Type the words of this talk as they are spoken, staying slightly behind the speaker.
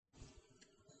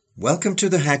Welcome to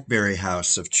the Hackberry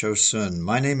House of Chosun.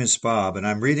 My name is Bob, and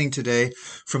I'm reading today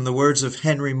from the words of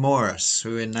Henry Morris,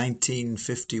 who in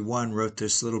 1951 wrote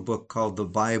this little book called The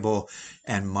Bible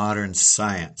and Modern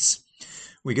Science.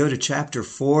 We go to chapter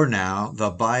 4 now, The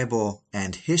Bible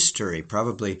and History.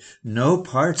 Probably no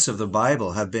parts of the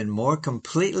Bible have been more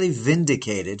completely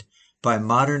vindicated by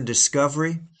modern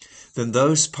discovery than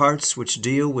those parts which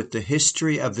deal with the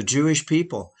history of the Jewish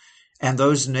people and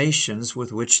those nations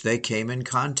with which they came in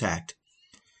contact.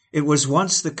 It was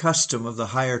once the custom of the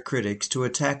higher critics to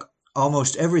attack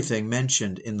almost everything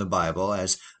mentioned in the Bible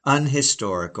as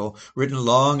unhistorical, written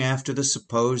long after the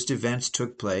supposed events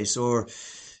took place, or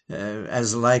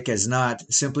as like as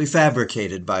not, simply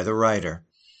fabricated by the writer.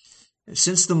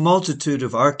 Since the multitude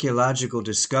of archaeological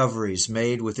discoveries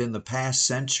made within the past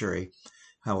century,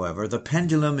 however, the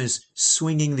pendulum is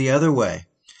swinging the other way,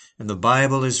 and the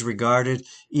Bible is regarded,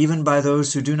 even by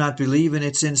those who do not believe in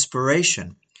its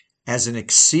inspiration, as an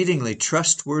exceedingly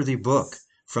trustworthy book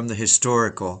from the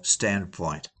historical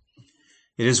standpoint.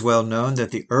 It is well known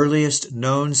that the earliest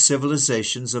known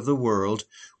civilizations of the world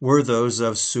were those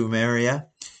of Sumeria,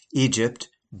 Egypt,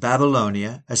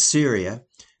 Babylonia, Assyria,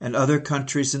 and other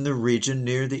countries in the region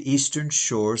near the eastern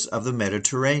shores of the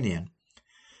Mediterranean.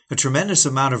 A tremendous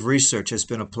amount of research has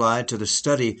been applied to the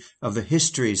study of the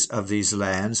histories of these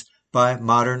lands by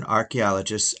modern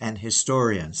archaeologists and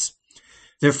historians.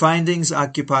 Their findings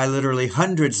occupy literally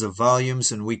hundreds of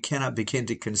volumes, and we cannot begin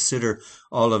to consider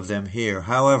all of them here.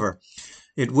 However,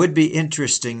 it would be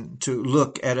interesting to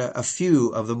look at a few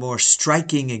of the more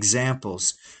striking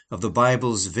examples of the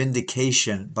Bible's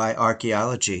vindication by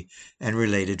archaeology and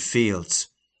related fields.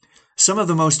 Some of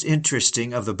the most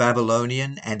interesting of the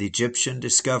Babylonian and Egyptian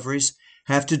discoveries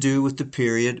have to do with the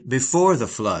period before the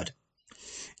flood.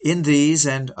 In these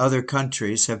and other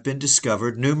countries have been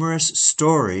discovered numerous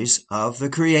stories of the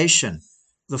creation,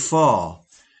 the fall,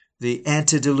 the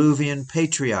antediluvian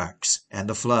patriarchs, and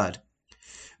the flood.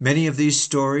 Many of these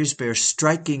stories bear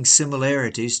striking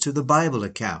similarities to the Bible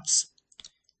accounts.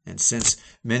 And since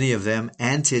many of them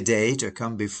antedate or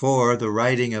come before the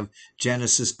writing of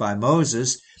Genesis by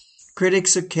Moses,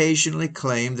 critics occasionally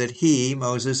claim that he,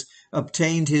 Moses,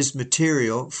 obtained his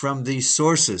material from these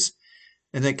sources,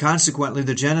 and that consequently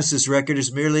the Genesis record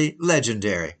is merely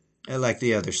legendary, like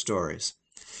the other stories.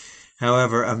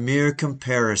 However, a mere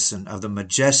comparison of the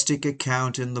majestic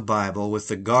account in the Bible with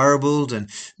the garbled and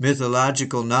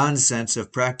mythological nonsense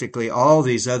of practically all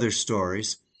these other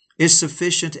stories is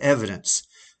sufficient evidence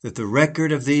that the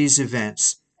record of these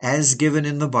events, as given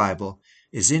in the Bible,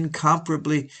 is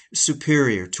incomparably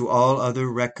superior to all other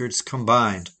records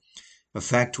combined, a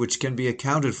fact which can be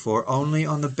accounted for only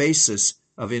on the basis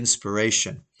of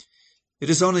inspiration. It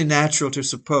is only natural to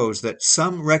suppose that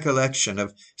some recollection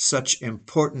of such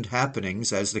important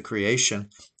happenings as the creation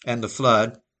and the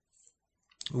flood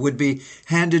would be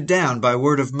handed down by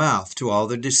word of mouth to all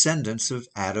the descendants of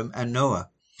Adam and Noah.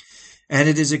 And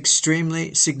it is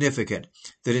extremely significant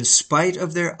that in spite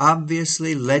of their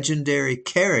obviously legendary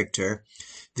character,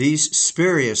 these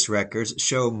spurious records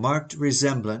show marked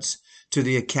resemblance to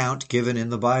the account given in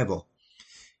the Bible.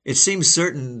 It seems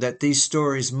certain that these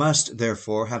stories must,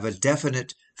 therefore, have a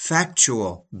definite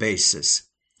factual basis.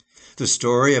 The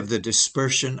story of the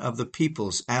dispersion of the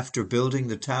peoples after building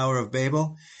the Tower of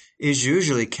Babel is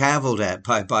usually cavilled at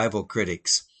by Bible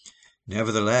critics.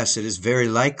 Nevertheless, it is very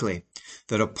likely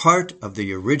that a part of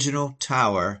the original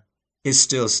tower is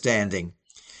still standing.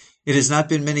 It has not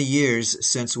been many years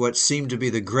since what seemed to be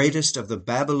the greatest of the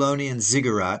Babylonian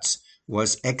ziggurats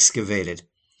was excavated.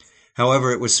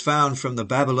 However, it was found from the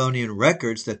Babylonian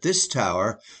records that this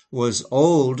tower was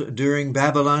old during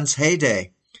Babylon's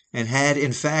heyday and had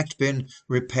in fact been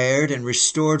repaired and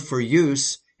restored for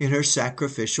use in her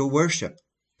sacrificial worship.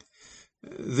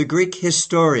 The Greek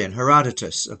historian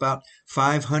Herodotus, about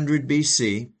 500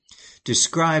 BC,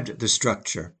 described the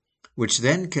structure, which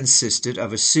then consisted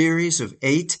of a series of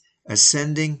 8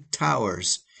 ascending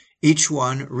towers, each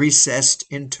one recessed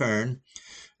in turn,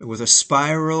 with a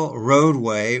spiral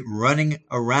roadway running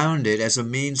around it as a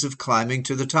means of climbing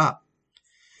to the top.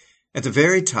 At the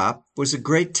very top was a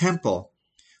great temple,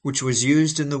 which was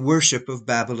used in the worship of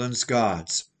Babylon's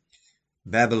gods.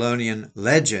 Babylonian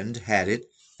legend had it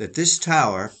that this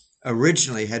tower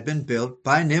originally had been built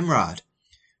by Nimrod,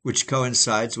 which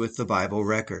coincides with the Bible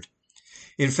record.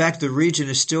 In fact, the region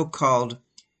is still called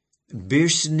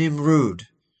Birs Nimrud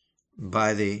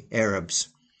by the Arabs.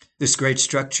 This great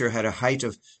structure had a height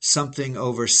of something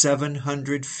over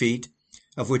 700 feet,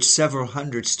 of which several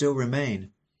hundred still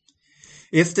remain.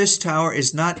 If this tower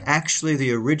is not actually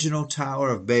the original Tower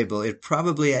of Babel, it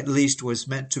probably at least was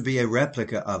meant to be a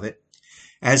replica of it,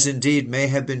 as indeed may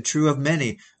have been true of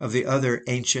many of the other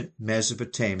ancient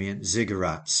Mesopotamian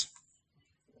ziggurats.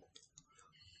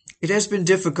 It has been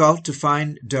difficult to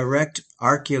find direct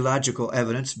archaeological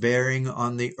evidence bearing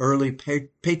on the early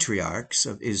patriarchs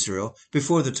of Israel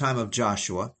before the time of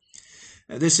Joshua.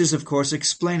 This is, of course,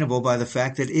 explainable by the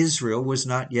fact that Israel was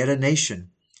not yet a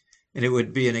nation, and it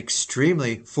would be an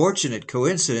extremely fortunate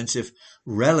coincidence if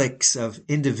relics of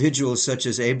individuals such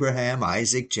as Abraham,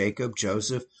 Isaac, Jacob,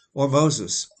 Joseph, or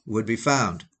Moses would be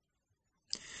found.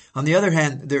 On the other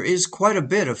hand, there is quite a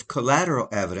bit of collateral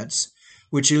evidence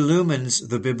which illumines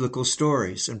the biblical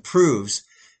stories and proves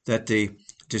that the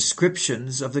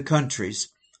descriptions of the countries,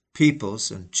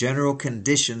 peoples, and general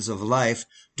conditions of life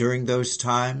during those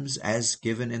times, as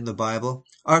given in the Bible,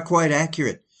 are quite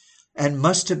accurate and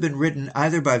must have been written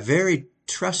either by very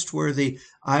trustworthy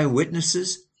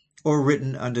eyewitnesses or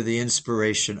written under the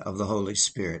inspiration of the Holy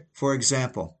Spirit. For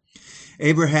example,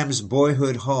 Abraham's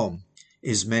boyhood home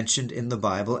is mentioned in the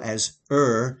Bible as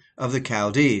Ur of the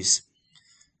Chaldees.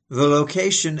 The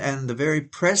location and the very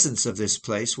presence of this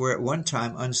place were at one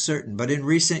time uncertain, but in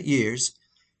recent years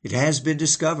it has been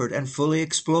discovered and fully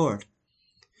explored.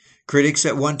 Critics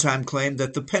at one time claimed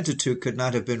that the Pentateuch could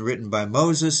not have been written by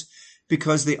Moses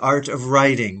because the art of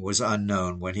writing was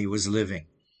unknown when he was living.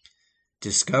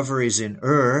 Discoveries in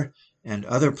Ur and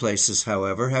other places,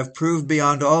 however, have proved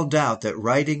beyond all doubt that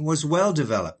writing was well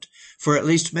developed for at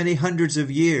least many hundreds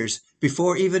of years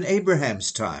before even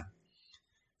Abraham's time.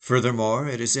 Furthermore,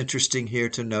 it is interesting here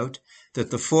to note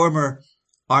that the former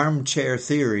armchair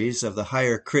theories of the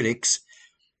higher critics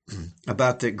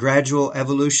about the gradual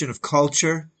evolution of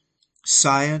culture,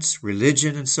 science,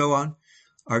 religion, and so on,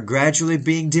 are gradually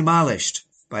being demolished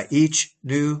by each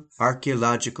new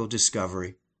archaeological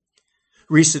discovery.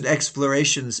 Recent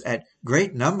explorations at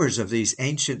great numbers of these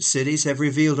ancient cities have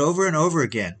revealed over and over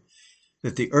again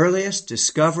that the earliest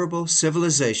discoverable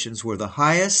civilizations were the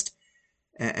highest,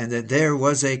 and that there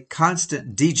was a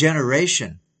constant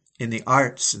degeneration in the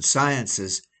arts and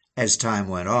sciences as time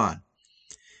went on.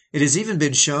 It has even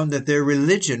been shown that their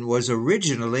religion was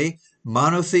originally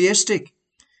monotheistic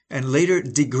and later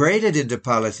degraded into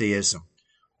polytheism,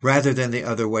 rather than the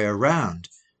other way around,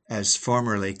 as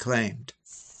formerly claimed.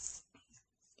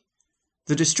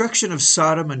 The destruction of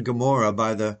Sodom and Gomorrah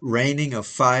by the raining of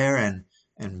fire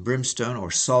and brimstone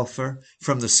or sulfur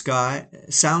from the sky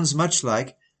sounds much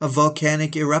like a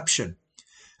volcanic eruption,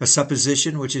 a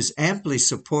supposition which is amply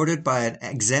supported by an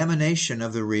examination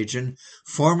of the region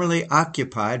formerly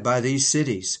occupied by these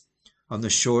cities on the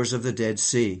shores of the Dead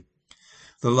Sea.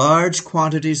 The large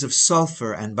quantities of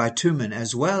sulfur and bitumen,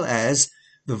 as well as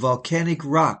the volcanic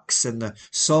rocks and the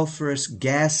sulfurous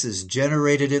gases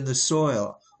generated in the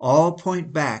soil, all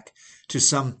point back to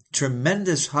some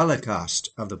tremendous holocaust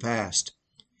of the past.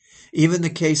 Even the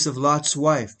case of Lot's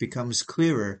wife becomes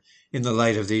clearer in the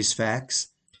light of these facts.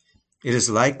 It is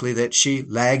likely that she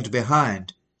lagged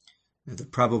behind, the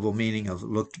probable meaning of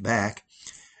looked back,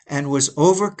 and was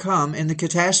overcome in the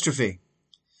catastrophe.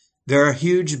 There are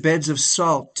huge beds of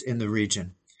salt in the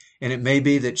region, and it may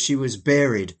be that she was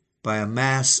buried by a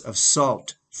mass of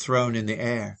salt thrown in the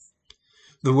air.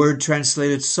 The word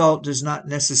translated salt does not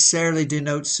necessarily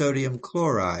denote sodium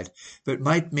chloride, but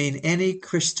might mean any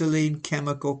crystalline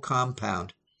chemical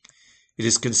compound. It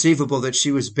is conceivable that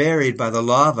she was buried by the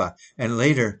lava and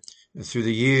later, through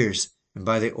the years and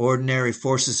by the ordinary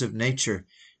forces of nature,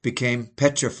 became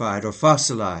petrified or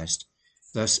fossilized,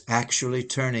 thus actually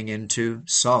turning into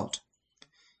salt.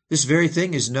 This very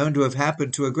thing is known to have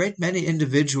happened to a great many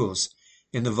individuals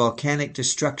in the volcanic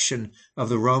destruction of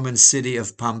the Roman city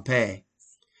of Pompeii.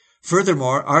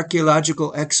 Furthermore,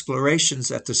 archaeological explorations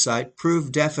at the site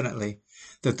prove definitely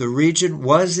that the region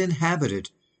was inhabited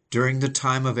during the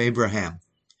time of Abraham,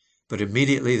 but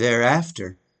immediately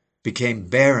thereafter became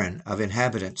barren of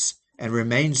inhabitants and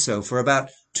remained so for about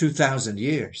 2,000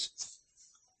 years.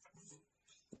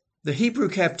 The Hebrew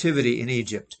captivity in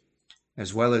Egypt,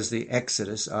 as well as the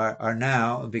Exodus, are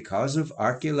now, because of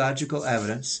archaeological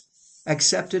evidence,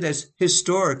 accepted as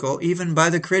historical even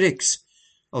by the critics,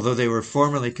 although they were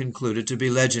formerly concluded to be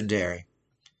legendary.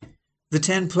 The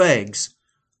 10 plagues,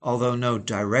 although no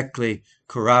directly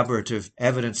corroborative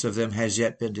evidence of them has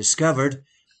yet been discovered,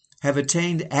 have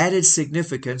attained added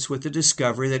significance with the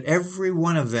discovery that every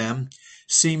one of them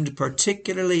seemed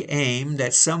particularly aimed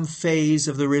at some phase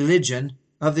of the religion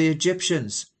of the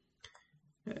Egyptians.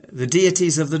 The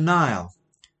deities of the Nile,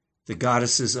 the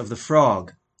goddesses of the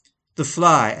frog, the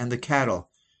fly and the cattle,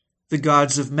 the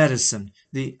gods of medicine,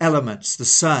 the elements, the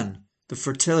sun, the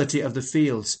fertility of the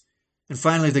fields, and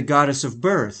finally the goddess of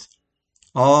birth,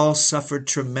 all suffered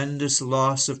tremendous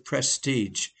loss of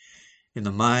prestige in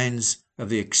the minds of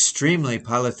the extremely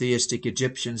polytheistic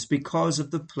Egyptians because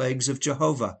of the plagues of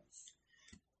Jehovah.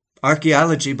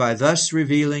 Archaeology, by thus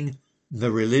revealing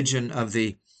the religion of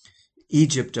the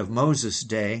Egypt of Moses'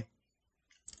 day,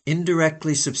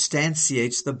 indirectly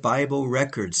substantiates the Bible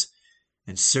records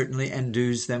and certainly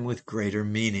endues them with greater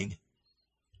meaning.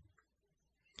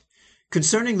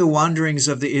 Concerning the wanderings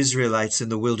of the Israelites in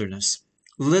the wilderness,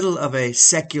 little of a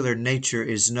secular nature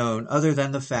is known other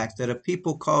than the fact that a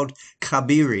people called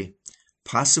Kabiri,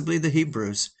 possibly the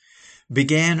Hebrews,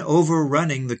 began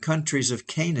overrunning the countries of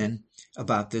Canaan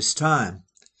about this time.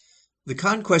 The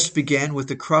conquest began with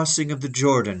the crossing of the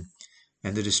Jordan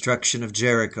and the destruction of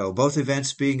Jericho, both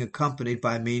events being accompanied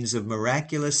by means of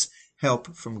miraculous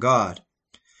help from God.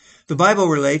 The Bible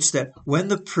relates that when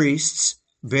the priests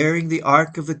bearing the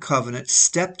Ark of the Covenant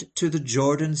stepped to the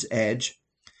Jordan's edge,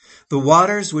 the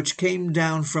waters which came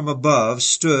down from above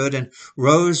stood and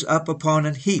rose up upon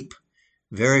a heap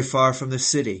very far from the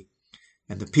city,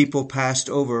 and the people passed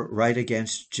over right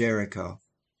against Jericho.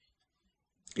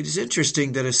 It is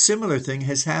interesting that a similar thing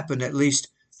has happened at least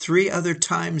 3 other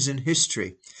times in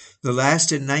history, the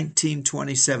last in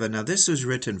 1927. Now, this was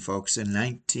written, folks, in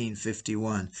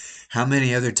 1951. How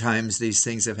many other times these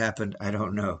things have happened, I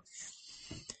don't know.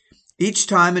 Each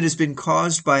time it has been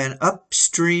caused by an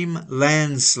upstream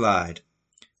landslide,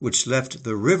 which left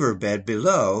the riverbed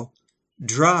below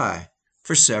dry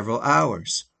for several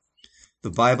hours.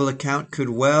 The Bible account could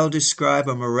well describe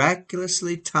a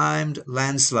miraculously timed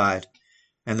landslide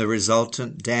and the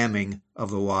resultant damming of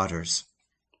the waters.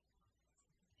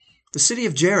 The city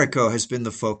of Jericho has been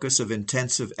the focus of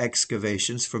intensive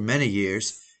excavations for many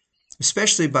years,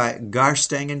 especially by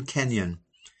Garstang and Kenyon.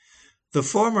 The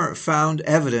former found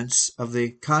evidence of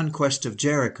the conquest of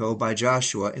Jericho by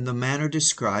Joshua in the manner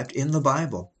described in the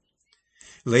Bible.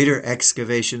 Later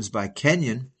excavations by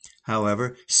Kenyon,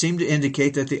 however, seem to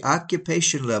indicate that the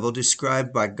occupation level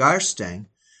described by Garstang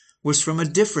was from a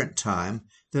different time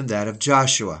than that of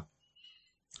Joshua.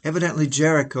 Evidently,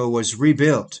 Jericho was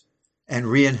rebuilt and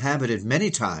re-inhabited many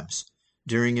times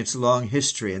during its long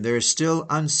history, and there is still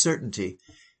uncertainty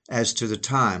as to the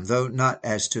time, though not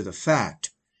as to the fact,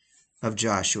 of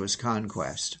Joshua's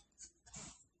conquest.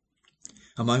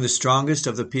 Among the strongest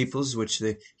of the peoples which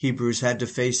the Hebrews had to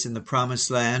face in the Promised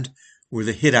Land were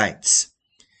the Hittites.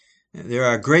 There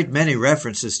are a great many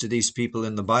references to these people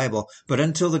in the Bible, but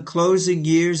until the closing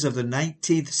years of the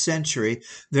 19th century,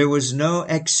 there was no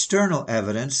external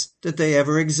evidence that they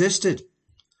ever existed.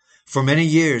 For many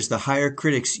years, the higher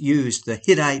critics used the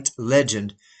Hittite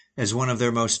legend as one of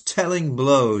their most telling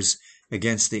blows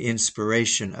against the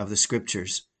inspiration of the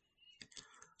Scriptures.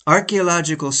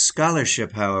 Archaeological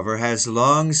scholarship, however, has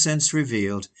long since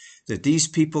revealed that these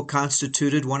people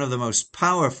constituted one of the most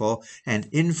powerful and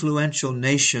influential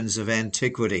nations of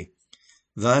antiquity,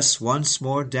 thus once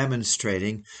more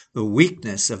demonstrating the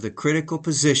weakness of the critical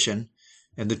position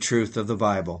and the truth of the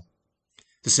Bible.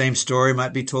 The same story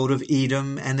might be told of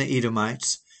Edom and the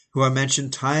Edomites, who are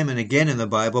mentioned time and again in the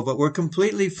Bible, but were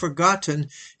completely forgotten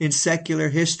in secular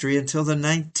history until the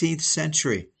 19th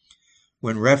century,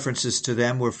 when references to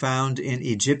them were found in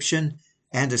Egyptian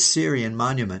and Assyrian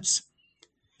monuments.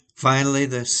 Finally,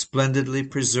 the splendidly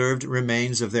preserved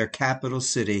remains of their capital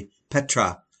city,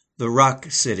 Petra, the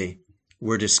Rock City,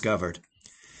 were discovered.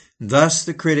 Thus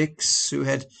the critics who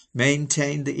had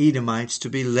maintained the Edomites to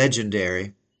be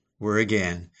legendary were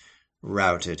again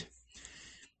routed.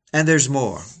 And there's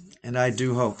more, and I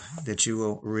do hope that you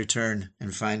will return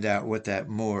and find out what that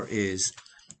more is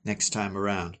next time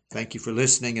around. Thank you for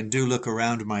listening, and do look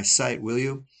around my site, will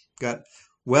you? Got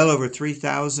well over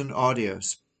 3,000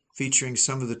 audios featuring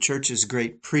some of the church's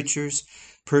great preachers,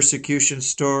 persecution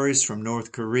stories from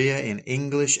North Korea in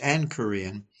English and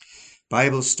Korean,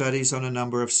 Bible studies on a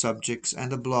number of subjects,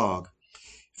 and a blog.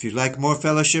 If you'd like more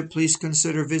fellowship, please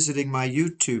consider visiting my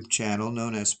YouTube channel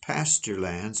known as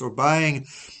Pastorlands, or buying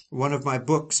one of my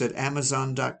books at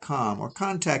Amazon.com, or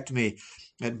contact me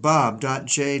at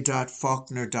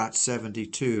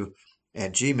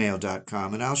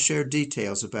bob.j.faulkner.72@gmail.com, and I'll share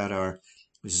details about our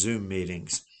Zoom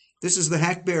meetings. This is the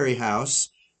Hackberry House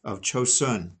of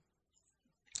Chosun,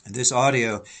 and this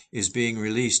audio is being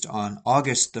released on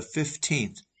August the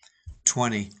 15th,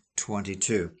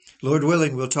 2022. Lord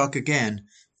willing, we'll talk again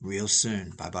real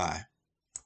soon. Bye-bye.